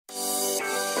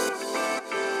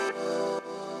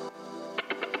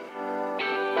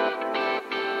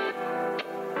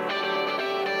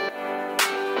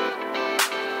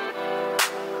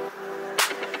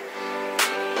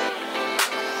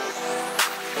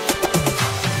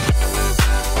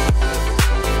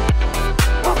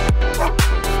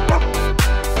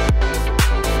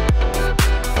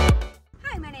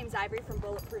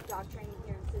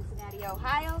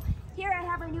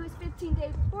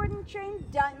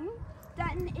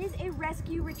Dutton is a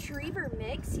rescue retriever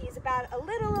mix. He's about a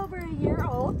little over a year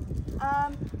old.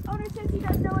 Owner says he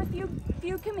does know a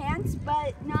few commands,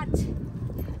 but not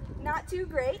too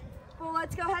great. Well,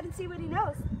 let's go ahead and see what he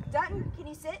knows. Dutton, can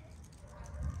you sit?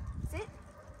 Sit.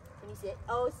 Can you sit?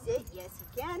 Oh, sit. Yes,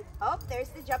 he can. Oh, there's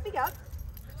the jumping up.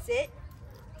 Sit.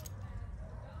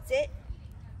 Sit.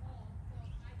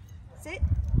 Sit.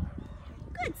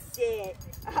 Good sit.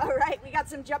 All right, we got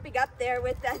some jumping up there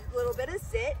with that little bit of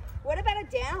sit. What about a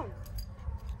down?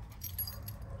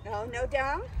 No, no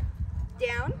down.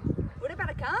 Down. What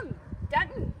about a come?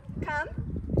 Dutton, come.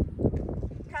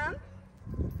 Come.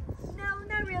 No,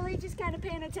 not really. Just kind of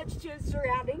paying attention to his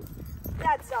surroundings.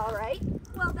 That's all right.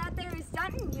 Well, that there is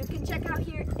Dutton. You can check out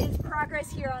his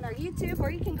progress here on our YouTube, or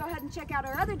you can go ahead and check out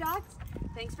our other dogs.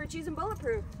 Thanks for choosing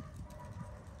Bulletproof.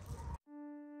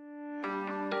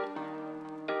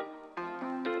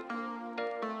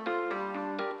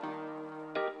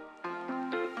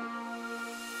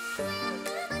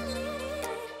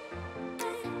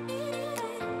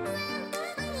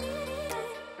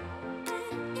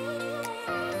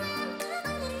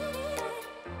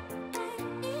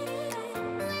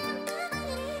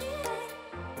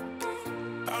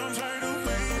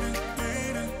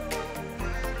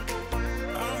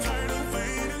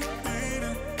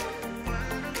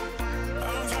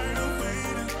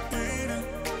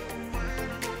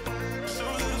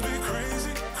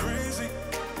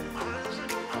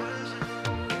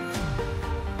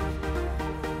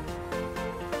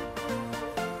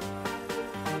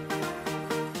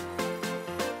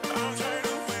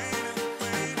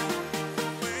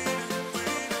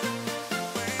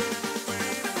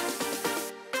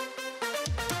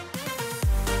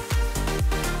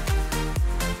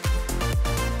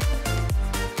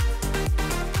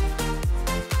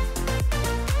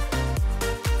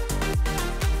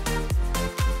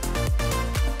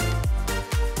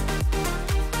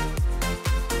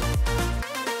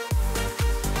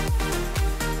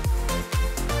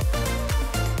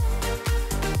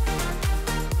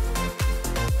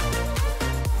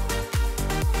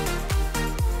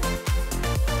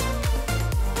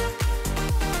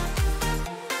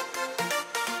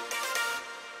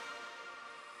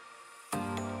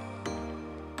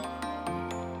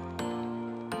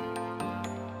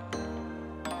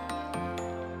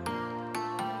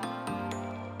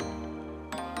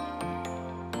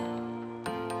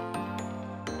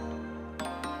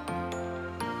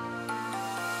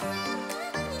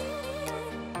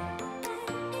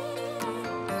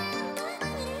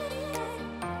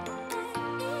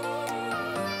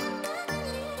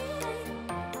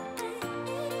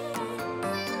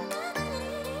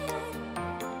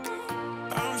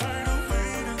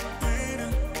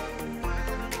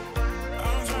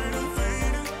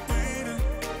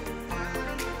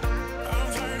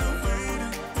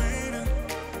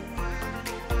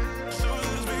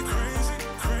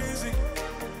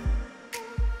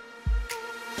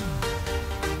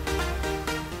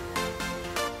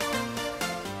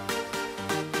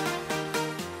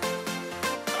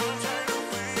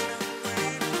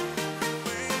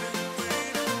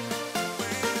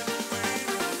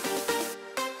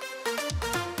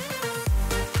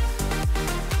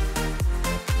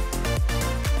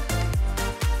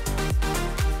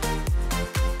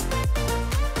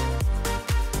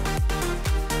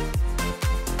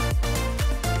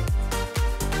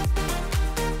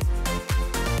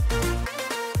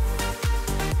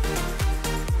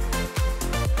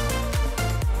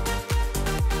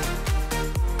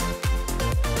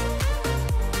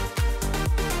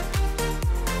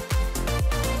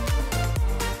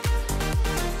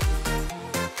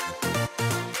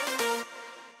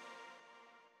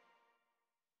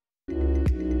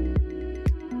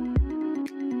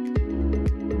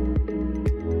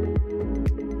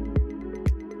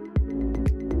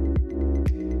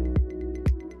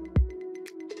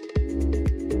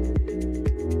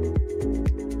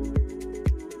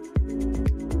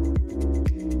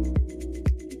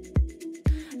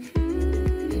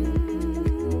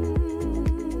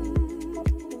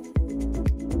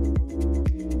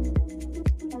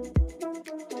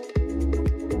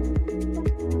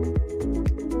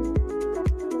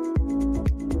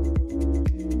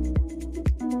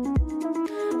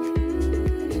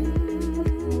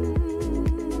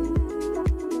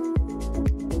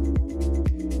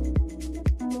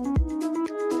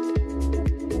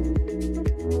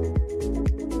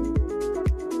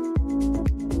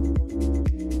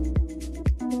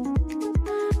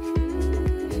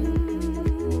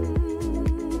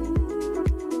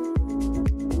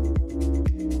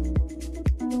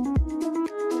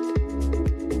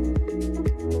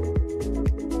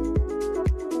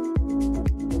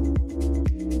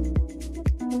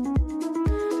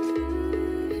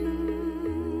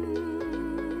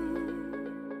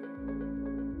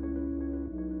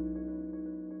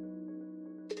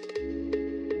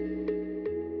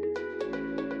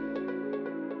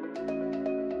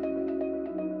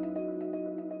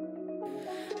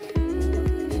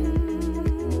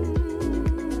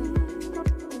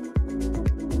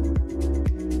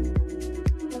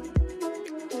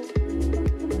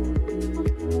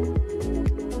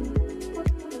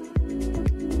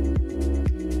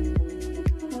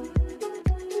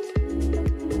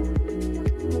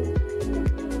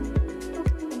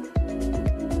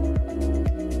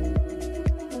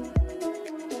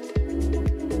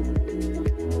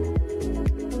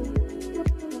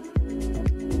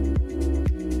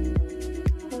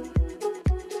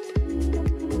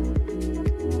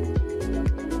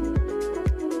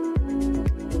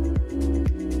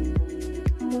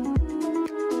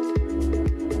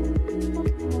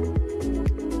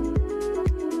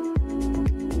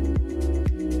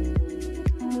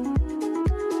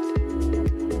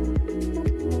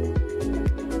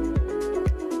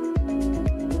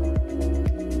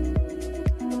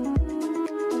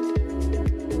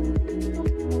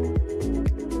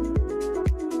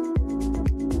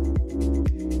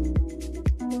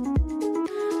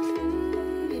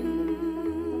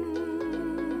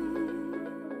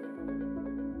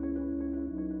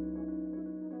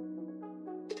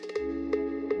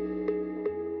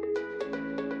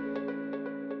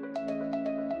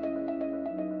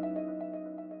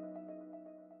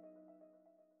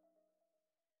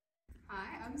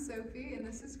 I'm Sophie and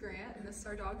this is Grant and this is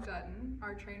our dog Dutton.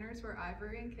 Our trainers were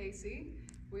Ivory and Casey.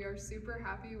 We are super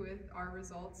happy with our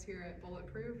results here at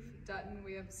Bulletproof. Dutton,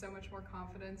 we have so much more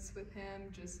confidence with him,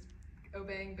 just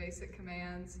obeying basic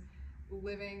commands,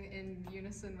 living in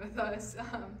unison with us.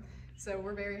 So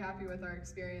we're very happy with our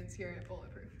experience here at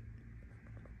Bulletproof.